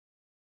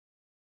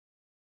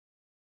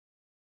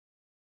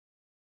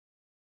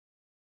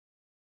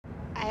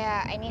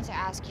I need to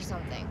ask you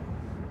something.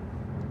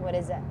 What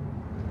is it?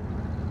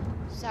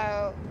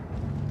 So,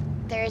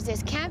 there's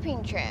this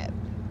camping trip,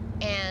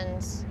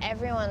 and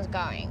everyone's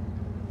going.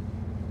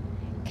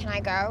 Can I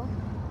go?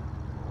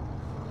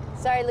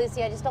 Sorry,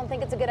 Lucy, I just don't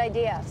think it's a good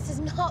idea. This is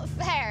not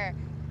fair.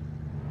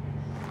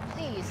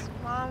 Please,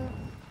 Mom.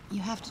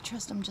 You have to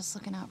trust I'm just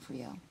looking out for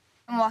you.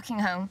 I'm walking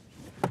home.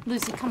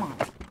 Lucy, come on.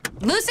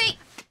 Lucy!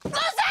 Lucy!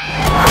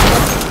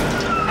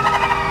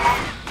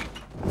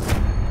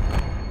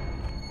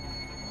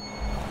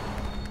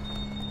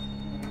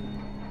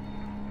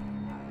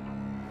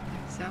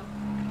 So,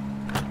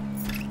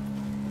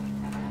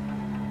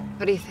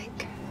 what do you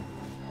think?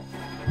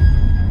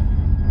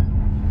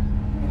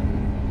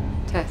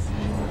 Tess,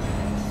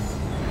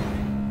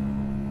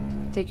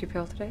 take your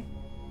pill today?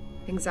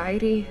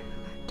 Anxiety,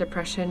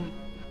 depression,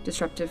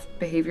 disruptive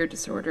behavior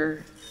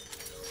disorder,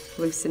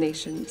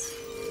 hallucinations.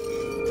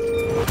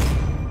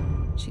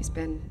 She's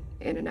been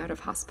in and out of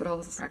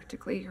hospitals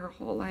practically her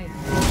whole life.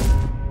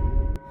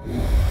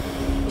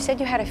 You said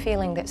you had a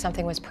feeling that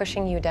something was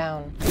pushing you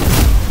down.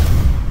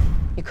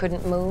 You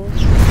couldn't move?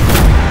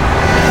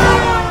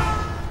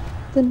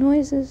 The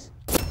noises.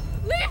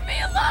 Leave me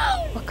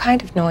alone! What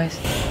kind of noise?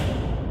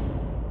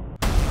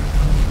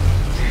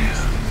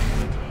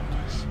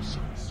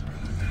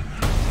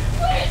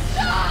 Please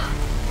stop!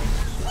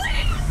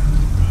 Please!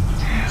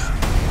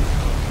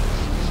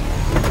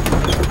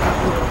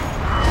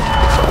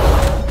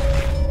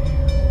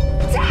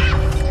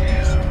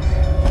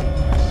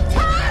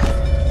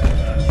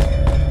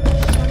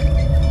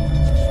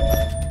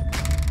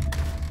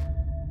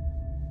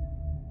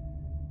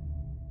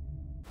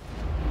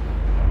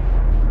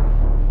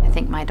 I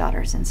think my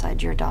daughter's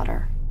inside your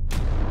daughter.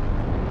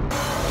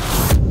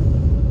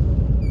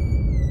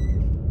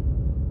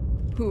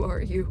 Who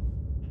are you?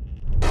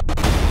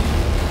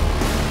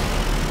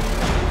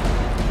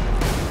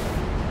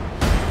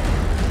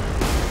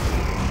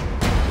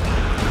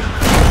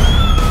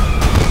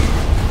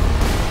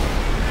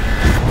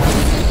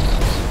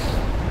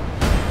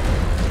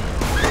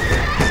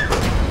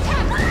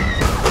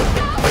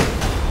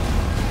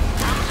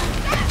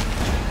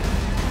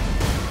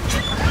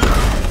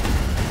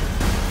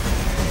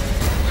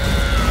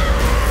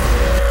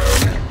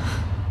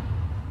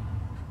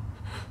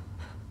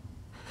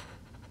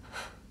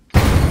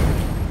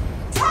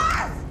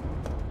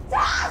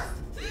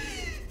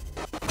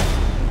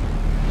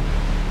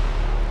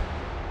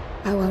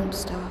 I won't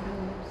stop.